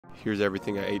Here's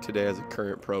everything I ate today as a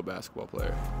current pro basketball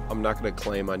player. I'm not going to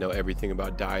claim I know everything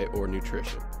about diet or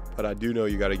nutrition, but I do know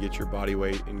you got to get your body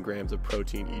weight in grams of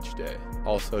protein each day.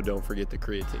 Also, don't forget the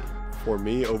creatine. For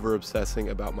me, over-obsessing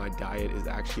about my diet is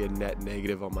actually a net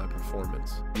negative on my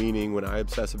performance. Meaning, when I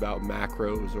obsess about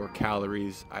macros or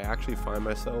calories, I actually find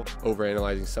myself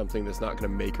overanalyzing something that's not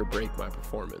going to make or break my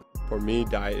performance. For me,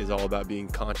 diet is all about being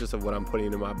conscious of what I'm putting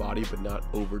into my body, but not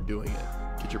overdoing it.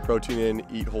 Get your protein in,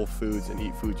 eat whole foods, and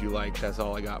eat foods you like. That's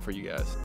all I got for you guys.